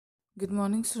Good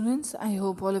morning, students. I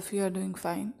hope all of you are doing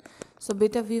fine. So,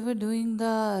 beta, we were doing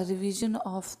the revision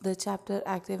of the chapter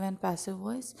active and passive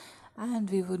voice, and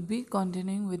we would be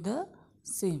continuing with the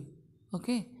same.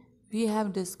 Okay, we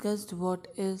have discussed what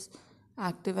is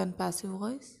active and passive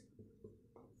voice.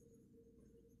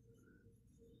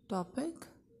 Topic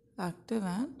active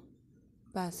and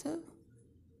passive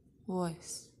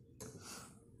voice.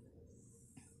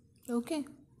 Okay.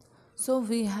 So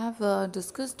we have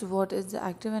discussed what is the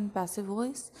active and passive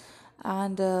voice,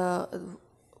 and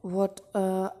what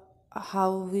how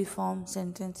we form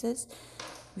sentences.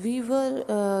 We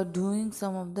were doing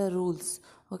some of the rules.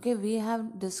 Okay, we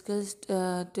have discussed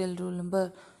till rule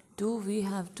number 2. We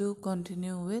have to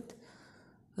continue with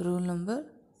rule number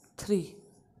 3.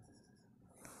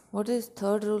 What is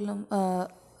third rule?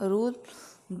 Rule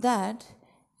that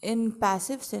in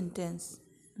passive sentence,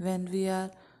 when we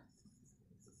are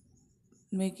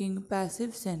making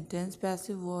passive sentence,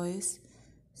 passive voice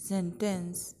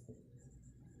sentence,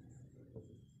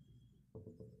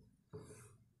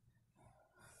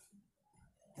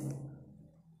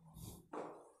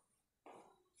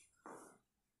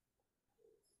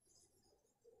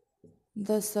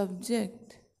 the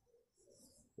subject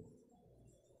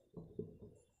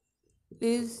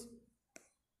is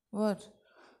what?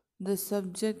 The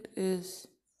subject is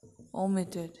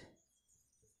omitted,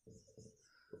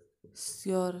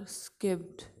 you're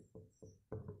skipped.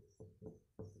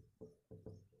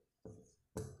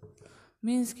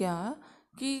 Means क्या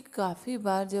कि काफ़ी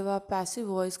बार जब आप passive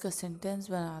voice का sentence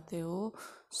बनाते हो,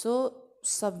 so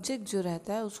subject जो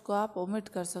रहता है उसको आप ओमिट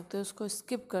कर सकते हो, उसको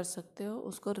स्किप कर सकते हो,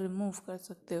 उसको रिमूव कर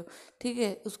सकते हो. ठीक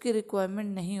है, उसकी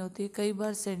रिक्वायरमेंट नहीं होती. कई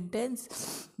बार सेंटेंस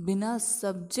बिना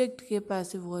सब्जेक्ट के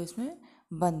पैसिव वॉइस में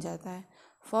बन जाता है.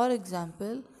 For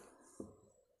example,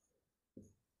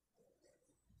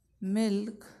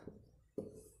 milk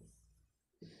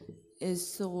is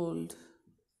sold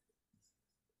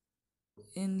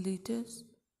in liters.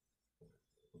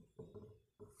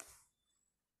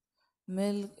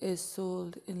 Milk is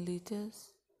sold in liters.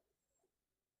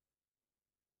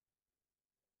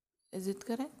 Is it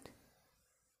correct?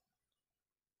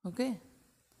 Okay.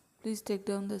 Please take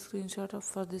down the screenshot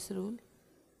for this rule.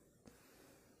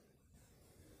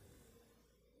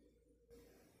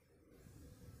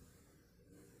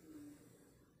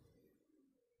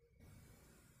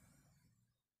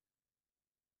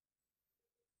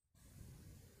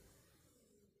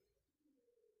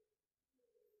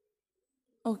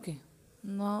 Okay.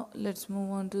 Now let's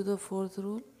move on to the fourth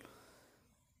rule.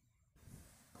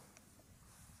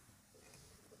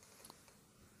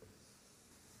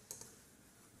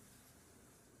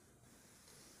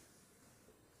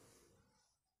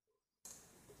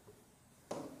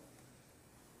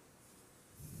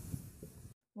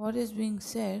 What is being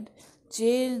said?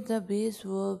 Change the base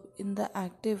verb in the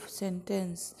active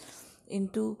sentence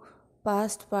into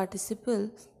past participle,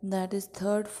 that is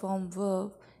third form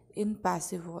verb in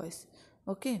passive voice.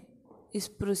 Okay, is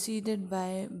preceded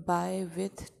by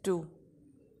with to.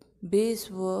 Base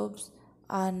verbs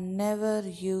are never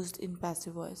used in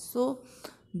passive voice. So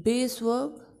base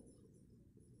verb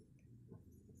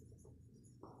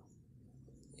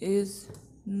is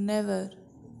never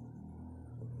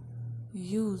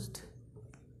used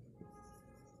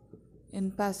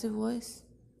in passive voice.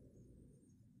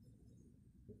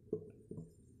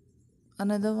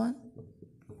 Another one,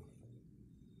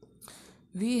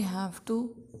 we have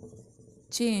to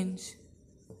change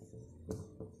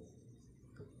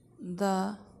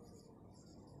the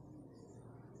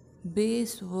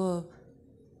base verb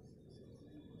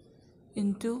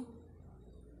into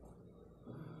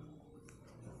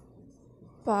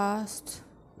past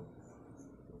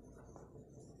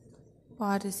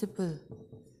participle.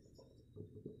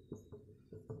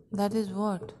 That is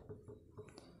what?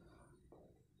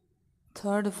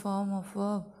 Third form of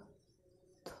verb.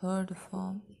 Third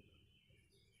form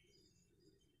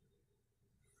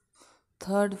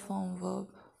verb.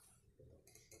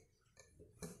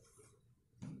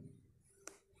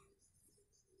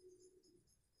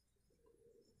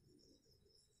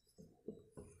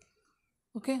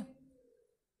 Okay.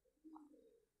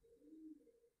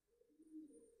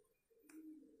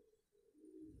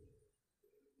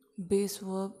 Base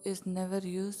verb is never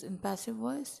used in passive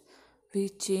voice. We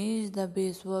change the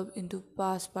base verb into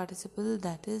past participle,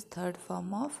 that is third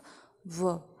form of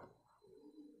verb.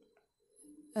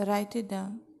 Write it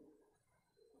down.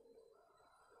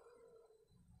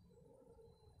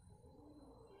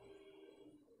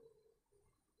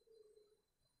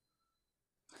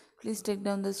 Please take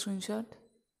down the screenshot.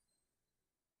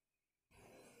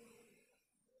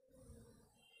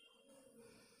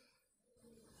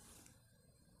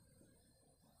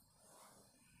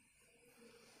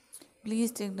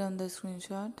 Please take down the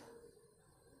screenshot.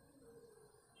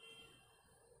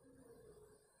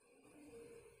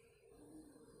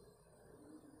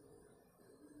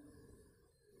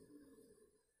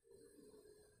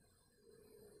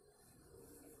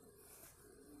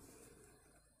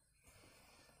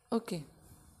 Okay.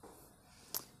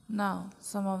 Now,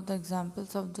 some of the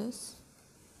examples of this.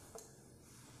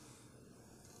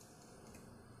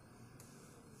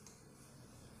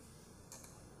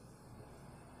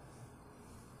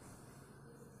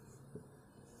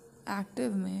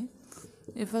 Active में,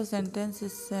 if a sentence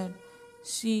is said,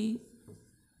 she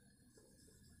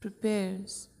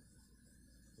prepares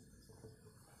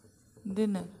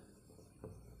dinner.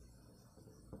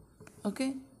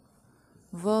 Okay?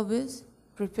 Verb is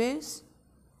prepares.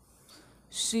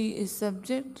 She is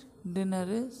subject. Dinner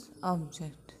is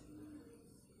object.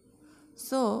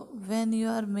 So, when you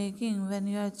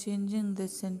are changing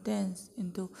this sentence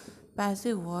into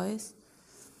passive voice,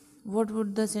 what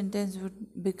would the sentence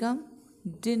would become?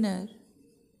 Dinner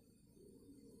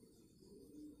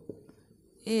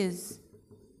is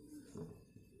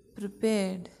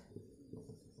prepared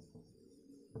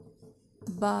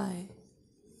by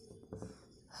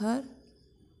her.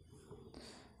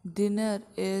 Dinner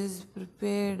is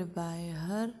prepared by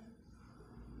her.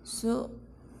 So,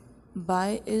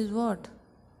 by is what?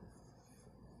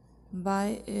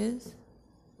 By is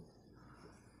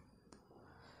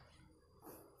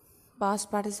past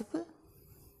participle.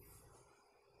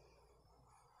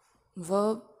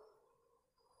 Verb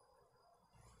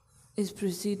is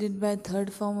preceded by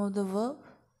third form of the verb.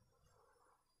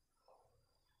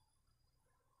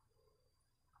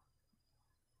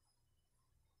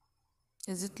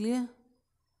 Is it clear?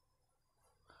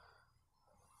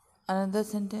 Another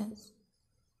sentence.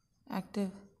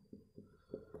 Active.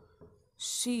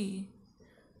 She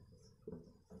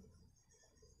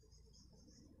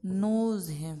knows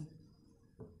him.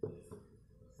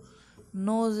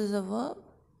 Knows is a verb.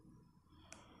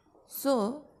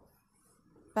 So,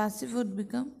 passive would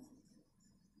become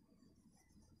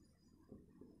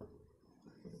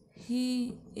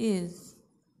he is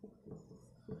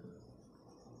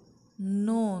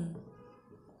known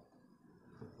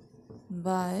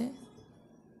by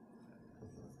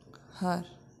her.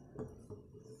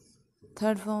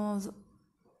 Third form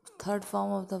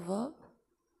of the verb.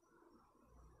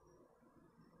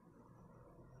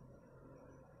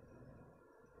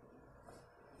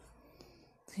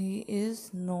 He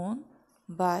is known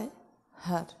by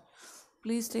her.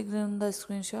 Please take down the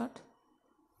screenshot.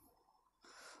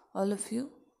 All of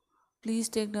you, please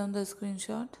take down the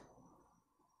screenshot.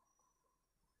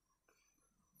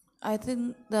 I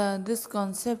think this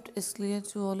concept is clear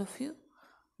to all of you.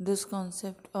 This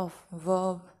concept of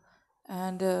verb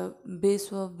and base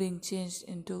verb being changed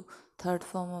into third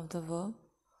form of the verb.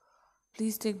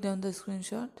 Please take down the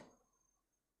screenshot.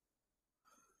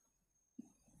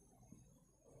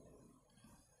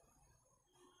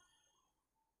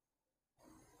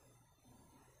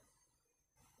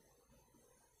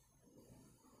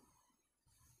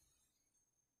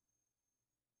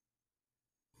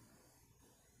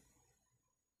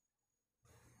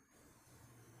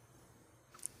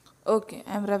 Okay,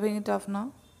 I'm rubbing it off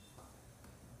now.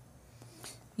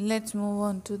 Let's move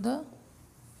on to the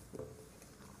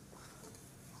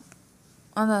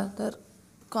another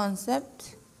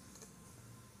concept.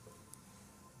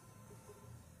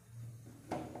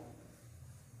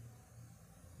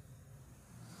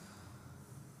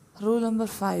 Rule number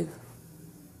 5.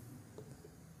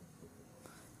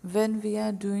 When we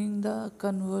are doing the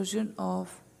conversion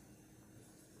of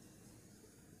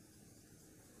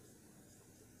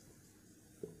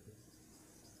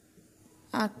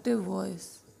active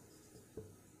voice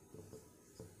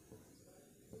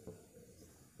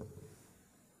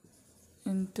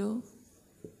into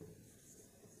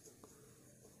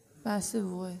passive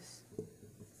voice.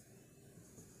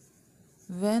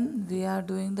 When we are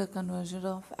doing the conversion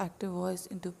of active voice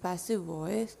into passive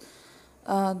voice,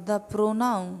 the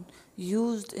pronoun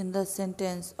used in the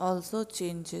sentence also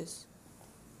changes.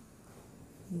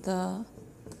 The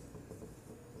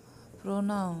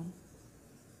pronoun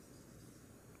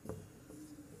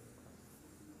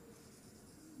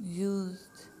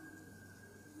used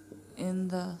in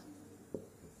the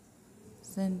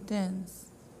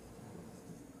sentence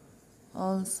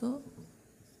also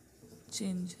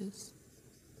changes.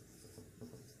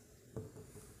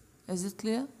 Is it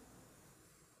clear?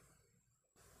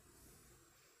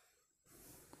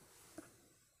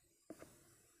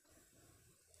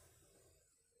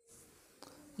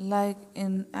 Like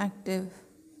in active,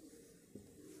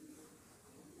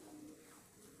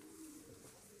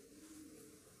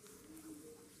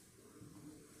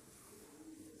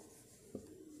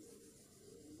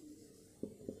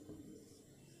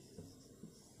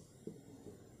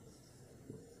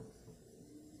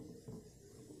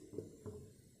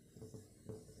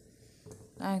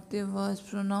 active voice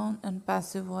pronoun and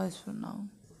passive voice pronoun.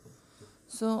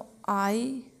 So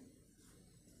I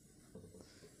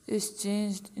is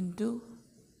changed into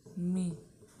me.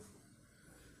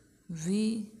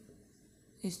 We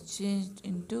is changed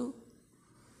into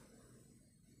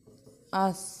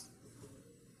us.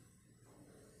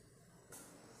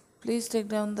 Please take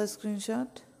down the screenshot.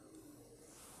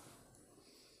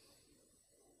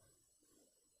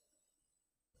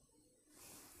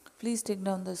 Please take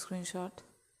down the screenshot,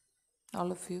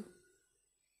 all of you.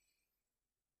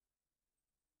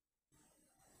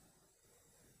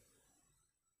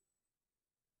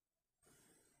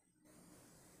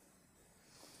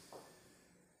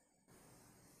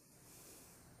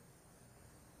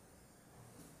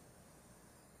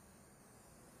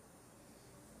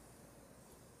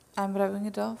 I'm rubbing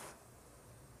it off.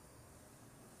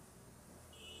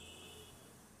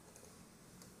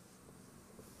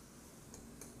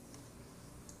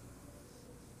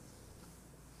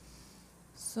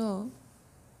 So,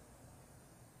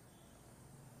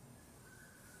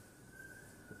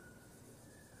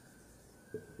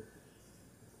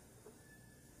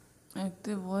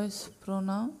 active voice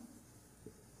pronoun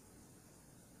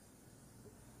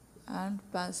and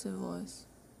passive voice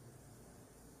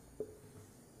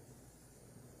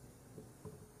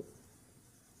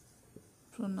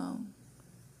pronoun.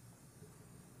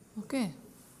 Okay.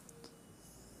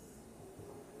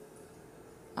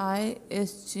 I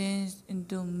is changed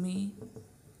into me.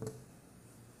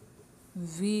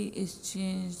 We is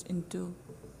changed into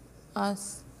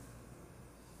us.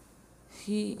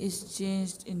 He is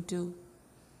changed into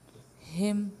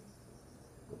him.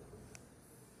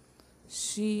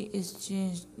 She is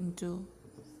changed into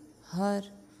her.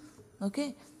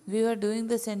 Okay, we were doing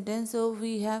the sentence, so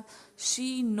we have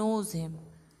she knows him.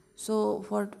 So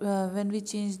when we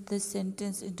changed this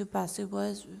sentence into passive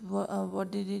voice,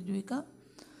 what did it become?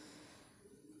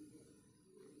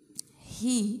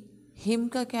 He, him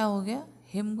का क्या हो गया?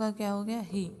 Him का क्या हो गया?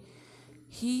 He.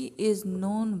 He is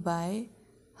known by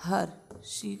her.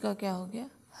 She का क्या हो गया?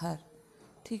 Her.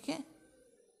 ठीक है?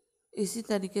 इसी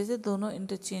तरीके से दोनों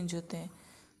इंटरचेंज होते हैं.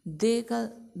 दे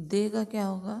का क्या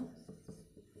होगा?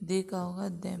 दे का होगा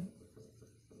them.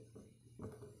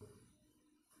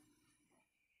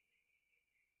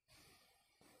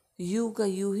 यू का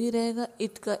यू ही रहेगा,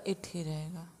 इट का इट ही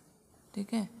रहेगा.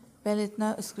 ठीक है, पहले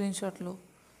इतना स्क्रीनशॉट लो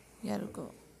यार को,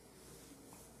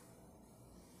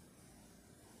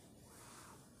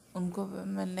 उनको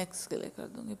मैं नेक्स्ट के लिए कर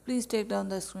दूंगी. Please take down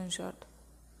the screenshot.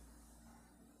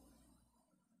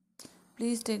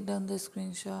 Please take down the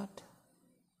screenshot.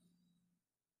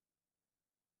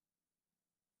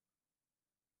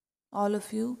 All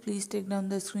of you, please take down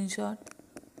the screenshot.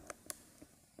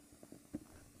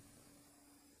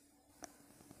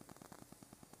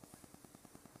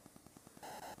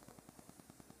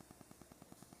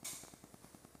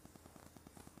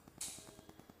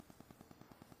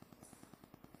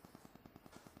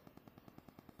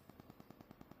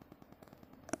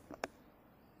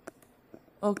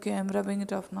 Okay, I'm rubbing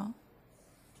it off now.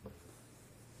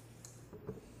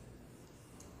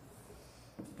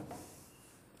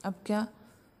 अब क्या?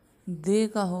 दे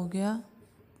का हो गया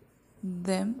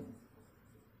them.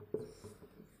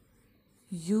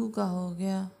 यू का हो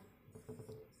गया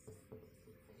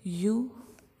you.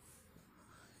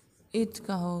 इट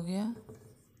का हो गया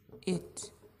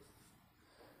it.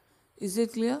 Is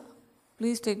it clear?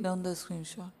 Please take down the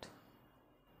screenshot.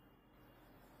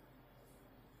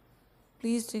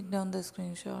 Please take down the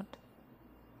screenshot.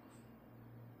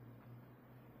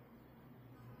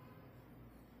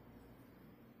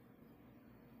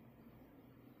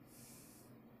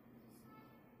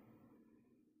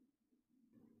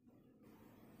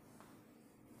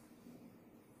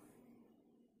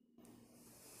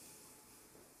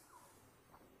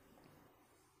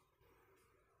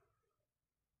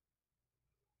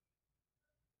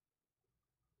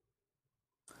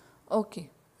 Okay,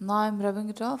 now I'm rubbing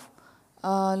it off.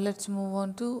 Let's move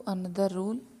on to another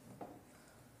rule.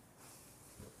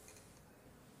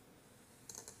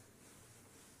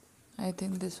 I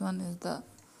think this one is the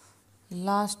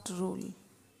last rule.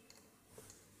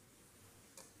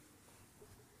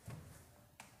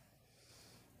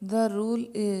 The rule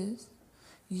is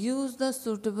use the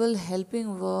suitable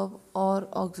helping verb or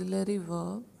auxiliary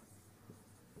verb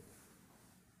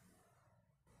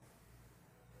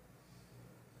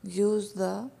use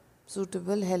the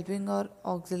suitable helping or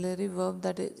auxiliary verb,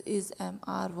 that is am,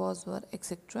 are, was, were,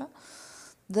 etc.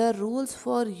 The rules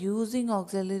for using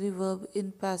auxiliary verb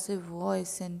in passive voice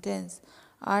sentence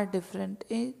are different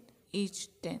in each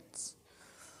tense.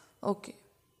 Okay.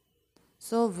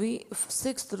 So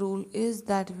sixth rule is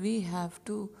that we have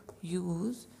to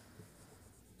use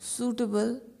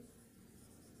suitable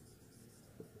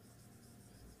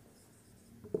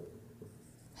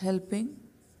helping.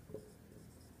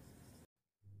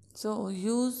 So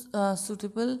use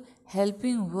suitable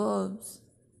helping verbs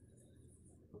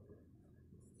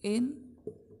in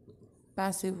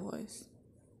passive voice.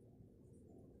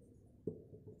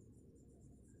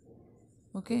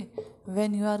 Okay,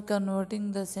 when you are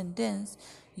converting the sentence,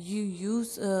 you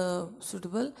use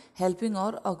suitable helping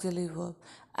or auxiliary verb,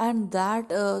 and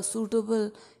that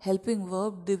suitable helping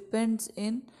verb depends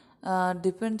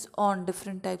on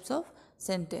different types of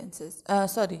sentences,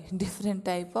 sorry different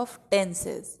type of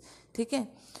tenses. ठीक है,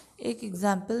 एक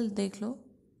example देख लो.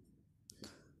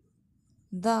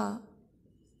 The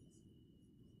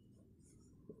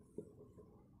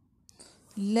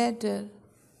letter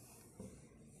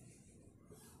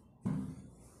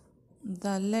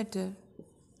the letter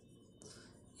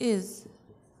is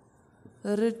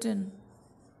written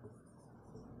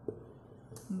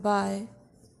by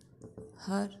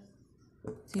her.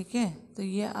 ठीक है, तो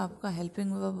ये आपका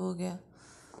helping verb हो गया.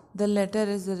 The letter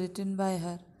is written by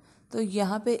हर. तो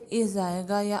यहाँ पे इज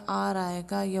आएगा या आर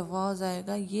आएगा या वॉज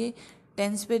आएगा, ये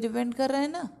टेंस पे डिपेंड कर रहा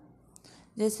है ना.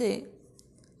 जैसे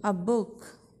a book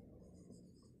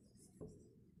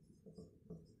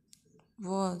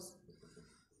was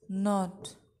not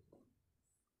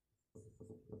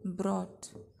brought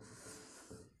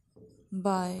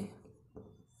by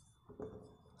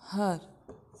her.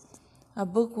 A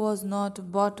book was not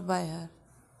bought by her.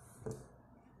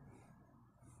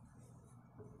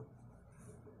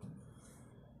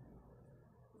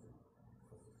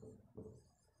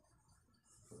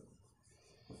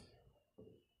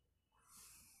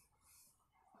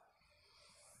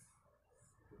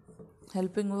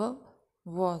 Helping verb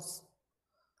was.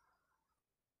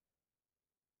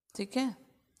 ठीक है,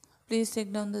 please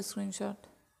take down the screenshot.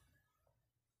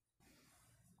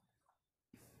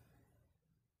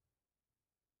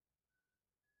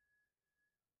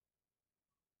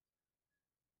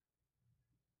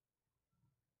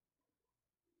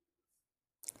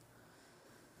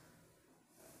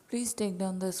 Please take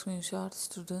down the screenshot,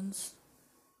 students.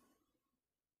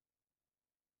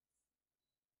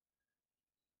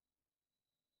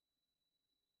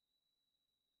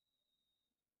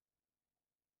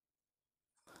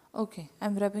 Okay,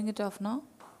 I'm wrapping it off now.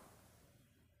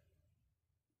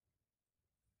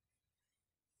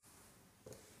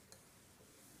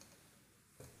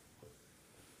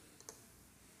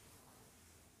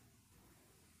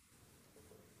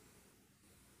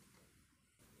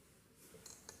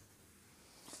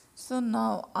 So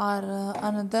now our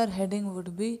another heading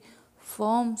would be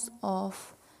forms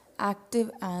of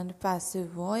active and passive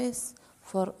voice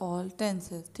for all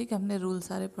tenses. ठीक है, हमने rule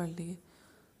सारे पढ़ लिए.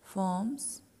 Forms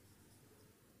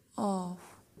of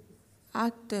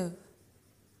active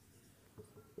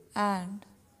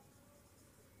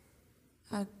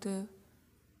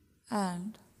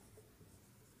and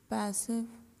passive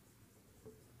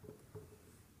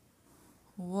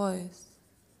voice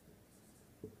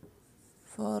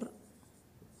for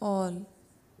all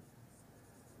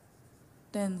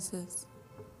tenses.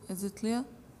 Is it clear?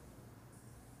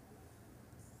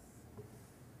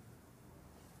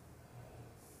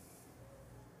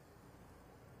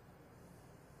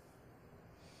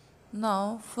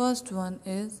 Now, first one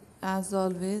is, as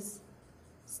always,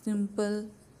 simple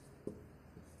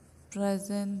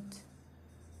present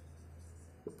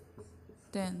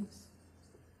tense.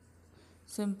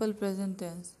 Simple present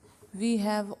tense. We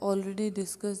have already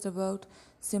discussed about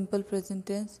simple present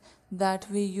tense, that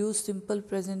we use simple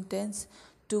present tense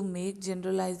to make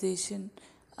generalization,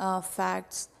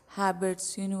 facts,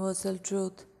 habits, universal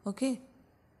truth. Okay?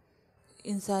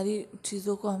 इन सारी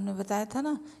चीज़ों को हमने बताया था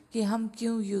ना कि हम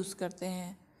क्यों यूज़ करते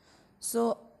हैं. सो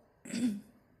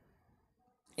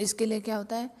इसके लिए क्या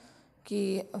होता है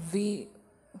कि वी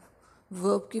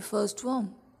वर्ब की फर्स्ट फॉर्म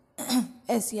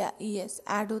एस या ई एस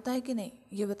ऐड होता है कि नहीं,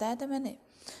 ये बताया था मैंने.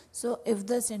 So if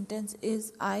the sentence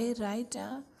is I right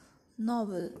a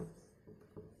novel,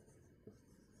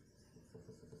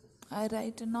 I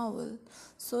write a novel,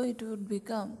 so it would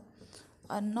become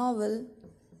a novel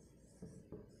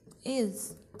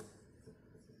is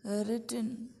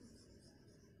written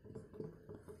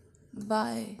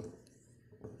by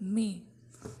me.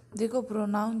 देखो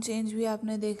प्रोनाउन चेंज भी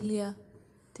आपने देख लिया.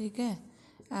 ठीक है,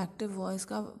 एक्टिव वॉइस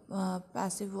का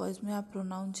पैसिव वॉइस में आप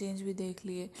प्रोनाउन चेंज भी देख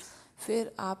लिए.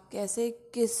 फिर आप कैसे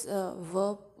किस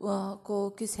वर्ब को,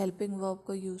 किस हेल्पिंग वर्ब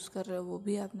को यूज़ कर रहे हो वो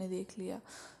भी आपने देख लिया.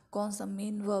 कौन सा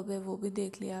मेन वर्ब है वो भी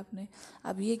देख लिया आपने.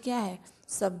 अब ये क्या है,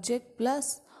 subject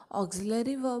plus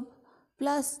auxiliary verb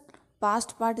plus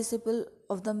past participle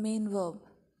of the main verb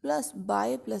plus by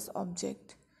plus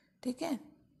object. ठीक है,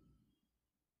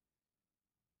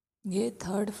 ये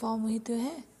थर्ड फॉर्म ही तो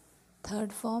है,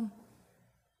 third form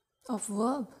of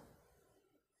verb.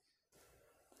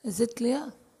 Is it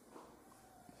clear?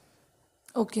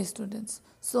 Okay, students.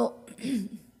 So,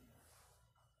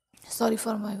 sorry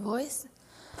for my voice.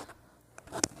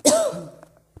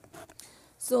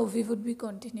 So, we would be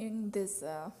continuing this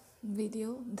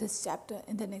video, this chapter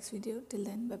in the next video. Till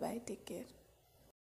then, bye bye. Take care.